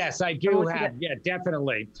Yes, I So do what you have. Yeah,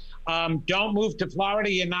 definitely. Don't move to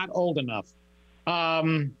Florida. You're not old enough.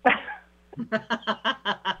 Um,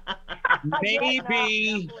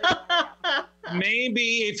 maybe, maybe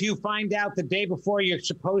if you find out the day before you're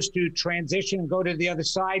supposed to transition and go to the other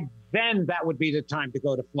side, then that would be the time to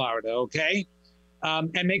go to Florida. Okay.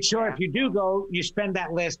 And make sure if you do go, you spend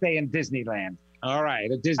that last day in Disneyland. All right,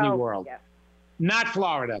 at Disney World. Yeah. Not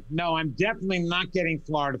Florida. No, I'm definitely not getting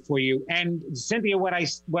Florida for you. And Cynthia, what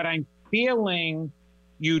I'm feeling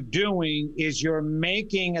you doing is you're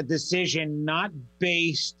making a decision not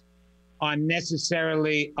based on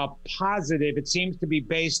necessarily a positive. It seems to be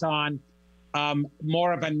based on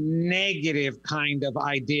more of a negative kind of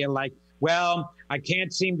idea, like, well, I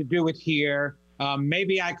can't seem to do it here.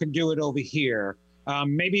 Maybe I can do it over here.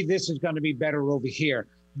 Maybe this is going to be better over here.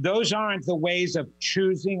 Those aren't the ways of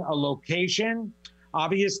choosing a location.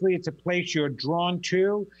 Obviously, it's a place you're drawn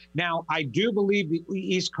to. Now, I do believe the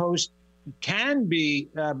East Coast can be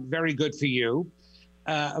very good for you,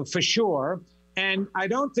 for sure. And I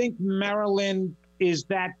don't think Maryland is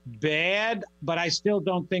that bad, but I still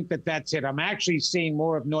don't think that that's it. I'm actually seeing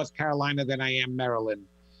more of North Carolina than I am Maryland,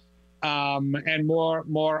 and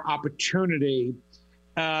more opportunity.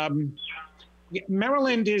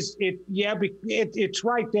 Maryland is it? Yeah, it's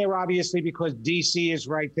right there, obviously, because DC is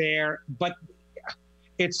right there. But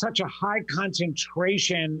it's such a high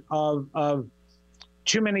concentration of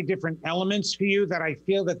too many different elements for you that I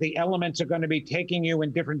feel that the elements are going to be taking you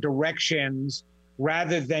in different directions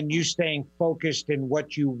rather than you staying focused in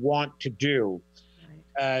what you want to do.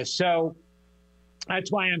 Right. So that's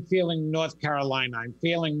why I'm feeling North Carolina. I'm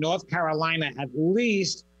feeling North Carolina, at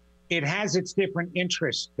least. It has its different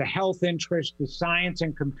interests, the health interest, the science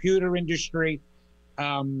and computer industry,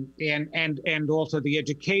 and also the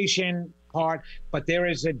education part. But there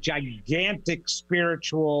is a gigantic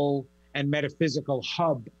spiritual and metaphysical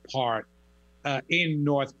hub part in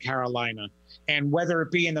North Carolina. And whether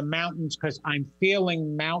it be in the mountains, because I'm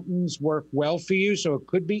feeling mountains work well for you. So it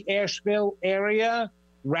could be Asheville area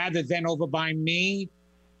rather than over by me,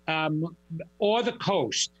 or the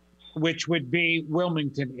coast, which would be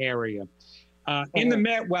Wilmington area. In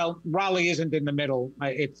the well, Raleigh isn't in the middle.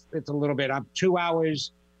 It's a little bit. I'm 2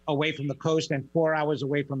 hours away from the coast and 4 hours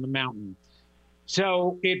away from the mountain.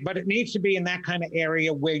 So but it needs to be in that kind of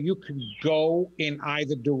area where you can go in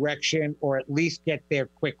either direction or at least get there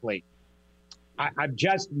quickly. I've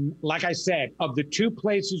just, like I said, of the two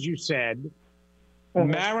places you said,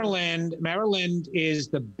 Maryland is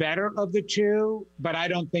the better of the two, but I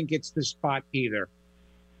don't think it's the spot either.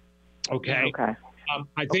 Okay.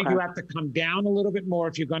 I think you have to come down a little bit more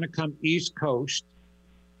if you're going to come East Coast,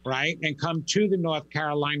 right? And come to the North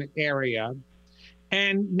Carolina area.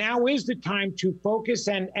 And now is the time to focus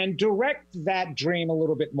and direct that dream a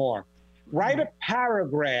little bit more. Write a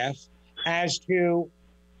paragraph as to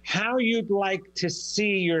how you'd like to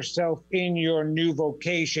see yourself in your new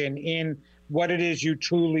vocation, in what it is you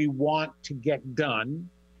truly want to get done,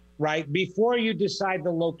 right? Before you decide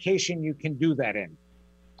the location you can do that in.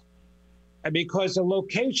 Because the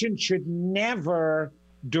location should never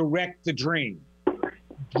direct the dream.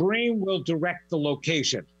 Dream will direct the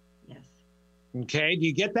location. Yes. Okay, do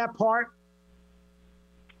you get that part?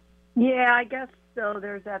 Yeah, I guess so.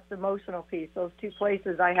 There's that emotional piece. Those two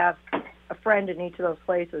places, I have a friend in each of those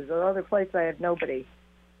places. The other place, I have nobody.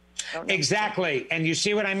 Exactly. And you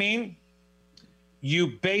see what I mean? You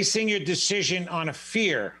basing your decision on a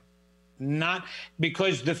fear, not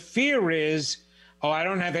because the fear is, oh, I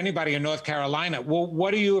don't have anybody in North Carolina. Well,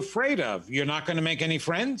 what are you afraid of? You're not going to make any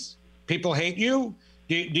friends? People hate you?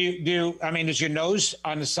 I mean, is your nose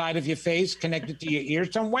on the side of your face connected to your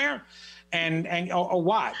ear somewhere? Or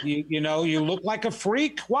what? You look like a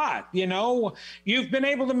freak? What? You've been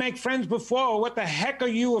able to make friends before. What the heck are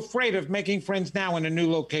you afraid of making friends now in a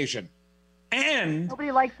new location? And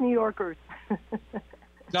nobody likes New Yorkers.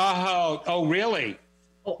 Oh, really?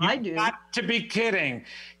 Oh, I do. Got to be kidding.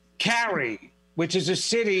 Cary, which is a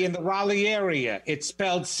city in the Raleigh area. It's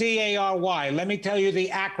spelled C-A-R-Y. Let me tell you the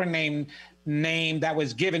acronym name that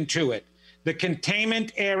was given to it. The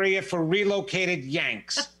Containment Area for Relocated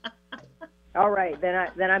Yanks. All right, then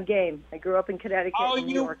I'm game. I grew up in Connecticut,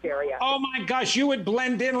 New York area. Oh my gosh, you would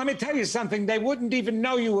blend in. Let me tell you something. They wouldn't even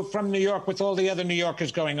know you were from New York with all the other New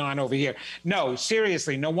Yorkers going on over here. No,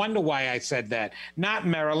 seriously, no wonder why I said that. Not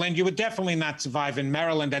Maryland. You would definitely not survive in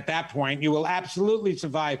Maryland at that point. You will absolutely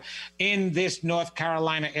survive in this North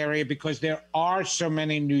Carolina area because there are so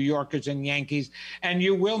many New Yorkers and Yankees, and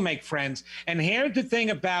you will make friends. And here's the thing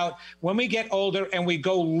about when we get older and we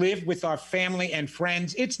go live with our family and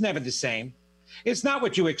friends, it's never the same. It's not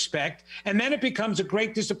what you expect. And then it becomes a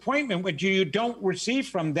great disappointment when you don't receive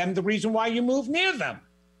from them the reason why you move near them.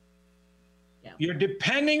 Yeah. You're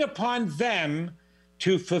depending upon them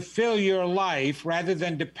to fulfill your life rather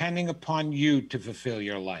than depending upon you to fulfill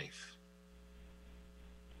your life.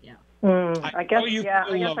 I guess, know you yeah,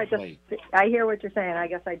 feel I guess lonely. I hear what you're saying. I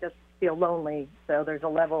guess I just feel lonely. So there's a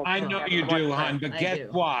level. I know you do, hon, but I guess do.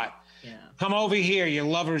 what? Yeah. Come over here. Your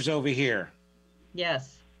lover's over here.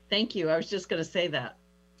 Yes. Thank you. I was just going to say that.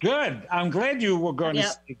 Good. I'm glad you were going to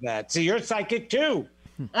say that. See, you're psychic too.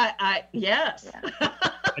 Yes.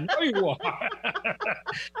 I know you are.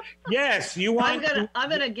 Yes, you want. I'm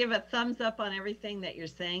gonna give a thumbs up on everything that you're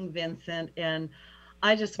saying, Vincent. And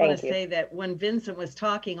I just want to say that when Vincent was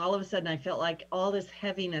talking, all of a sudden I felt like all this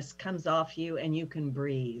heaviness comes off you and you can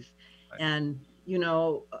breathe. Right. And you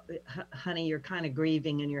know, honey, you're kind of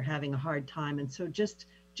grieving and you're having a hard time. And so just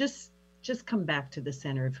come back to the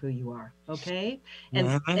center of who you are. Okay.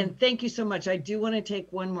 And and thank you so much. I do want to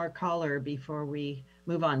take one more caller before we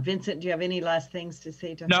move on. Vincent, do you have any last things to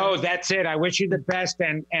say to her? No, that's it. I wish you the best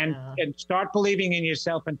and start believing in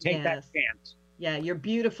yourself and take that chance. Yeah, you're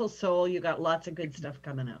beautiful soul. You got lots of good stuff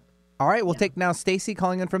coming up. All right, we'll take now Stacy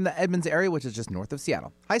calling in from the Edmonds area, which is just north of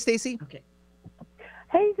Seattle. Hi, Stacy. Okay.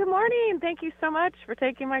 Hey, good morning. Thank you so much for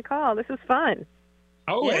taking my call. This is fun.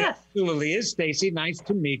 Oh, yes. It absolutely is, Stacy. Nice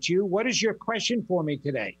to meet you. What is your question for me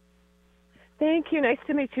today? Thank you. Nice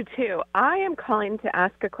to meet you, too. I am calling to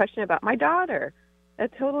ask a question about my daughter. A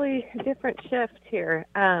totally different shift here.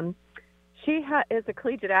 She is a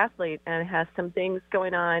collegiate athlete and has some things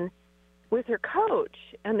going on with her coach.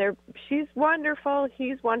 And she's wonderful.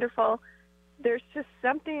 He's wonderful. There's just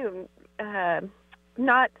something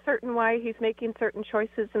not certain why he's making certain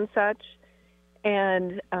choices and such.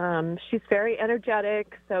 And she's very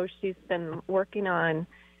energetic, so she's been working on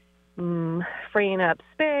freeing up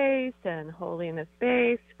space and holding the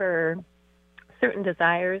space for certain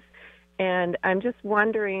desires. And I'm just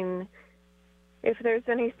wondering if there's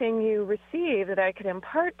anything you receive that I could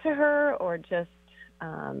impart to her or just...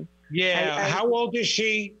 how old is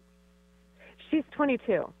she? She's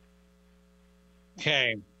 22.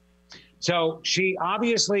 Okay. So she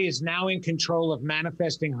obviously is now in control of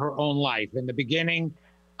manifesting her own life. In the beginning,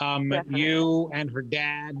 you and her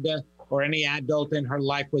dad or any adult in her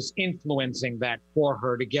life was influencing that for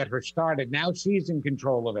her to get her started. Now she's in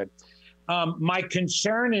control of it. My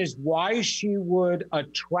concern is why she would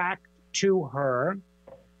attract to her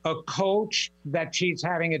a coach that she's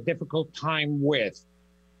having a difficult time with.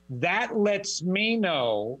 That lets me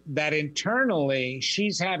know that internally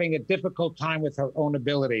she's having a difficult time with her own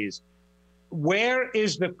abilities. Where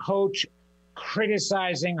is the coach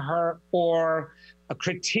criticizing her or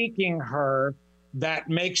critiquing her that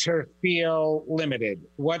makes her feel limited?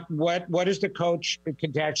 What is the coach?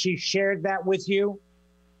 Has she shared that with you?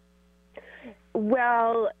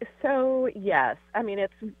 Well, so yes. I mean,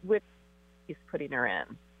 it's with he's putting her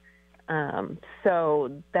in.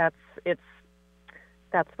 So that's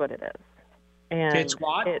what it is. And it's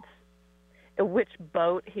what? It's which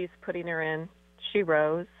boat he's putting her in. She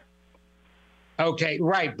rows. Okay,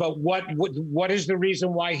 right. But what is the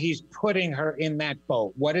reason why he's putting her in that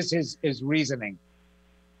boat? What is his reasoning?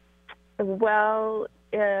 Well,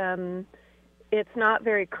 it's not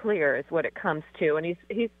very clear is what it comes to. And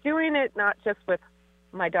he's doing it not just with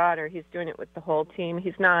my daughter. He's doing it with the whole team.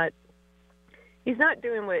 He's not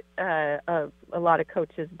doing what a lot of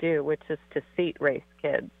coaches do, which is to seat race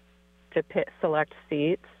kids, to select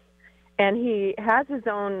seats. And he has his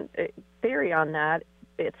own theory on that.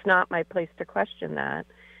 It's not my place to question that.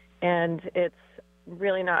 And it's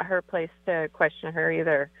really not her place to question her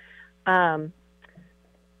either.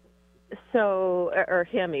 Or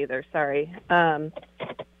him either, sorry.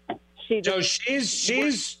 So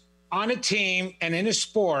she's on a team and in a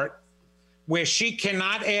sport where she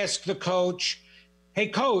cannot ask the coach, hey,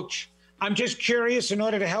 coach, I'm just curious, in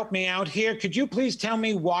order to help me out here, could you please tell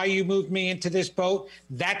me why you moved me into this boat?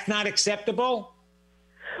 That's not acceptable?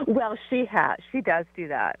 Well, she does do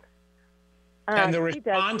that. And the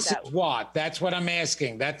response is what? That's what I'm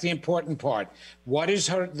asking. That's the important part. What is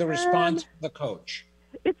the response of the coach?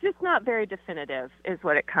 It's just not very definitive is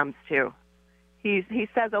what it comes to. He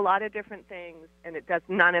says a lot of different things, and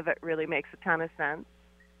none of it really makes a ton of sense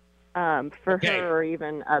for her or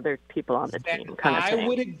even other people on the team. I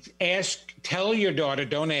would tell your daughter,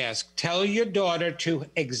 don't ask, tell your daughter to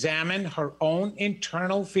examine her own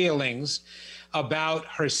internal feelings about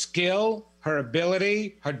her skill, her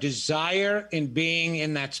ability, her desire in being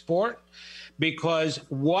in that sport, because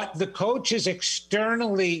what the coach is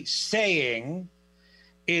externally saying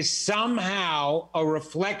is somehow a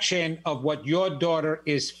reflection of what your daughter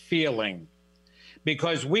is feeling.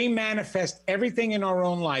 because we manifest everything in our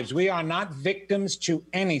own lives. We are not victims to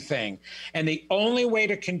anything. And the only way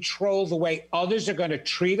to control the way others are going to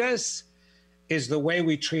treat us is the way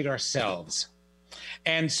we treat ourselves.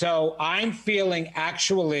 And so I'm feeling,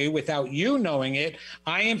 actually, without you knowing it,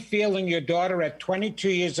 I am feeling your daughter at 22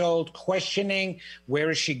 years old questioning, where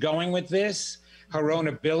is she going with this? Her own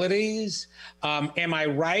abilities. Am I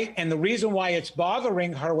right? And the reason why it's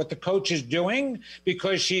bothering her, what the coach is doing,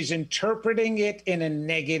 because she's interpreting it in a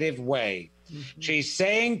negative way. Mm-hmm. She's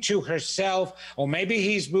saying to herself, oh, maybe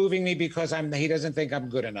he's moving me because he doesn't think I'm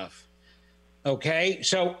good enough. Okay,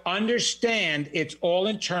 so understand it's all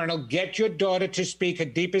internal. Get your daughter to speak her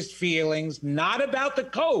deepest feelings, not about the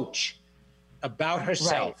coach, about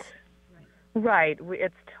herself. Right.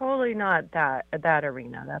 It's totally not that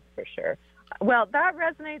arena, that's for sure. Well, that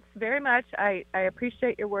resonates very much. I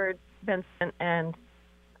appreciate your words, Vincent, and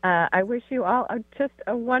I wish you all just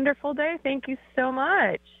a wonderful day. Thank you so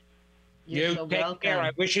much. You so take care.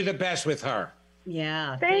 I wish you the best with her.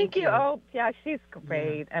 Yeah. Thank you. Oh, yeah, she's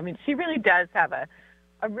great. Yeah. I mean, she really does have a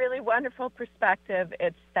really wonderful perspective.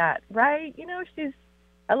 It's that, right? You know, she's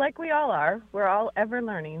like we all are. We're all ever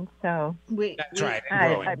learning. So that's right.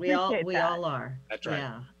 I we all are. That's right.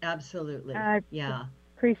 Yeah, absolutely. Yeah.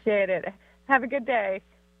 Appreciate it. Have a good day.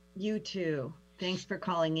 You too. Thanks for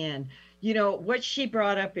calling in. You know, what she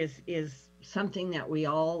brought up is something that we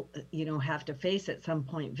all, have to face at some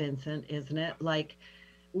point, Vincent, isn't it? Like,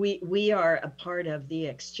 we are a part of the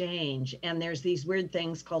exchange, and there's these weird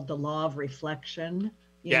things called the law of reflection,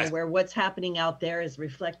 you know, where what's happening out there is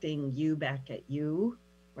reflecting you back at you,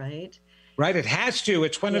 right? Right, it has to.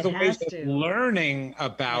 It's one of the ways of learning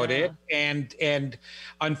about it, and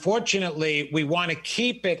unfortunately, we want to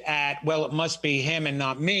keep it at, well, it must be him and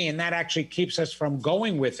not me, and that actually keeps us from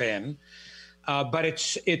going within. But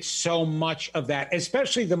it's so much of that,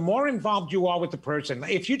 especially the more involved you are with the person.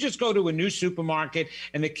 If you just go to a new supermarket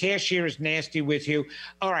and the cashier is nasty with you,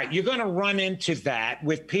 all right, you're going to run into that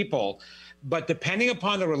with people. But depending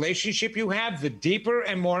upon the relationship you have, the deeper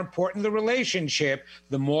and more important the relationship,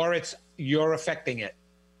 the more you're affecting it.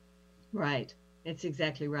 Right. It's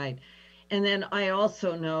exactly right. And then I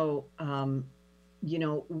also know,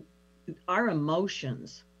 our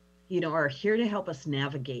emotions, are here to help us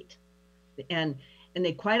navigate. And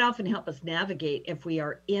they quite often help us navigate if we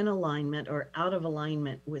are in alignment or out of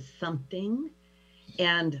alignment with something.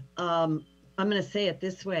 And I'm going to say it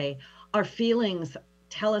this way: our feelings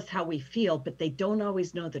tell us how we feel, but they don't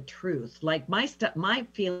always know the truth. Like my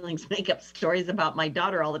feelings make up stories about my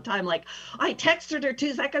daughter all the time. Like, I texted her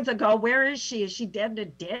 2 seconds ago. Where is she? Is she dead in a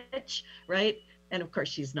ditch? Right? And of course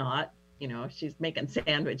she's not. She's making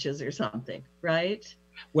sandwiches or something. Right?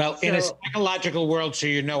 Well, in a psychological world,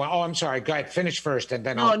 I'm sorry, go ahead, finish first and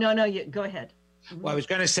then No, you go ahead. Mm-hmm. Well, I was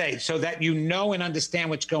going to say, so that you know and understand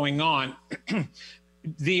what's going on,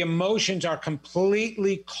 the emotions are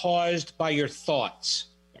completely caused by your thoughts.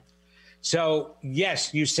 Yes. So,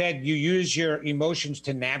 yes, you said you use your emotions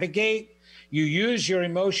to navigate. You use your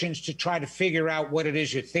emotions to try to figure out what it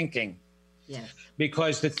is you're thinking. Yes.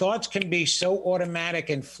 Because the thoughts can be so automatic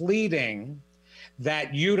and fleeting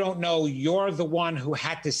that you don't know you're the one who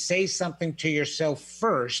had to say something to yourself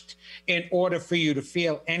first in order for you to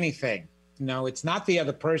feel anything. No, it's not the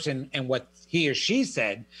other person and what he or she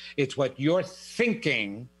said. It's what you're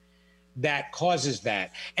thinking that causes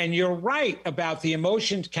that. And you're right about the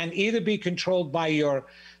emotions can either be controlled by your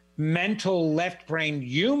mental left brain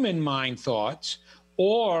human mind thoughts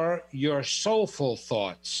or your soulful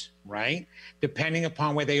thoughts, right? Depending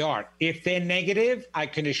upon where they are. If they're negative, I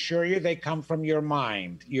can assure you they come from your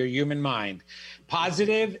mind, your human mind.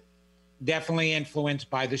 Positive, definitely influenced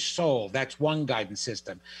by the soul. That's one guidance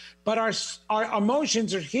system. But our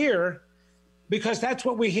emotions are here because that's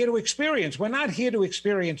what we're here to experience. We're not here to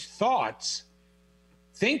experience thoughts,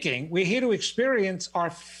 thinking. We're here to experience our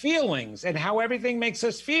feelings and how everything makes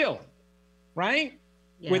us feel, right?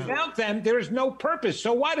 Yeah. Without them, there is no purpose.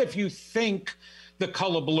 So what if you think the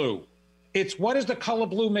color blue? It's what does the color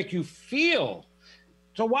blue make you feel?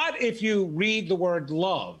 So what if you read the word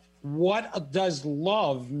love? What does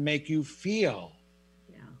love make you feel?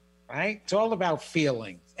 Yeah. Right? It's all about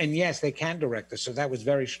feelings. And yes, they can direct us. So that was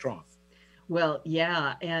very strong. Well,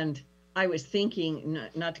 yeah. And I was thinking,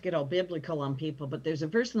 not to get all biblical on people, but there's a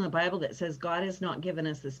verse in the Bible that says God has not given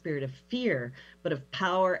us the spirit of fear, but of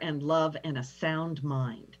power and love and a sound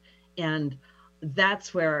mind. And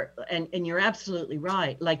that's where, and you're absolutely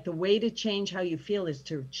right. Like, the way to change how you feel is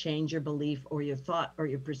to change your belief or your thought or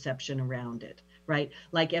your perception around it, right?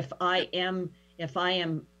 Like, if I am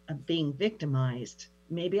being victimized,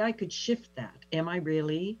 maybe I could shift that. Am I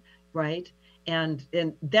really, right? And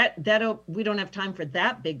that we don't have time for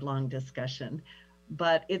that big long discussion,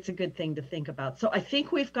 but it's a good thing to think about. So I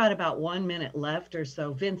think we've got about 1 minute left or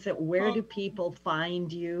so. Vincent, where do people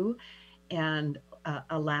find you? And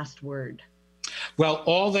a last word. Well,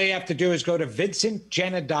 all they have to do is go to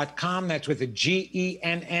vincentgenna.com. That's with a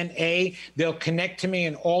Genna. They'll connect to me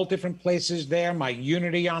in all different places there. My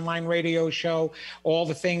Unity online radio show, all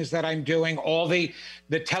the things that I'm doing, all the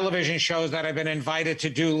television shows that I've been invited to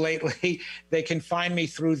do lately. They can find me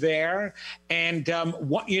through there. And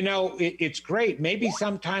it's great. Maybe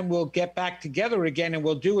sometime we'll get back together again and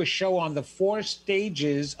we'll do a show on the 4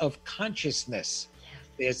 stages of consciousness.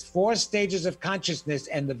 There's 4 stages of consciousness,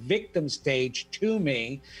 and the victim stage, to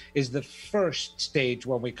me, is the first stage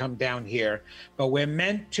when we come down here. But we're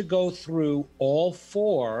meant to go through all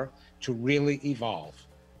 4 to really evolve.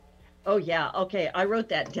 Oh, yeah. Okay. I wrote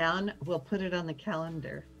that down. We'll put it on the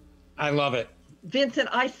calendar. I love it. Vincent,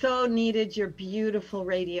 I so needed your beautiful,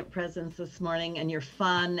 radiant presence this morning, and you're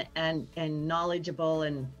fun and knowledgeable,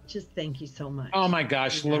 and just thank you so much. Oh my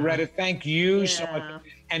gosh, yeah. Loretta, thank you so much.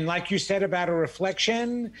 And like you said about a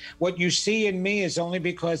reflection, what you see in me is only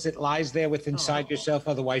because it lies there within inside yourself.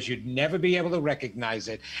 Otherwise, you'd never be able to recognize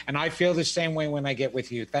it. And I feel the same way when I get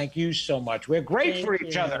with you. Thank you so much. We're great for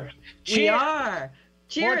each other. Cheers. We are.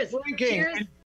 Cheers. More drinking. Cheers.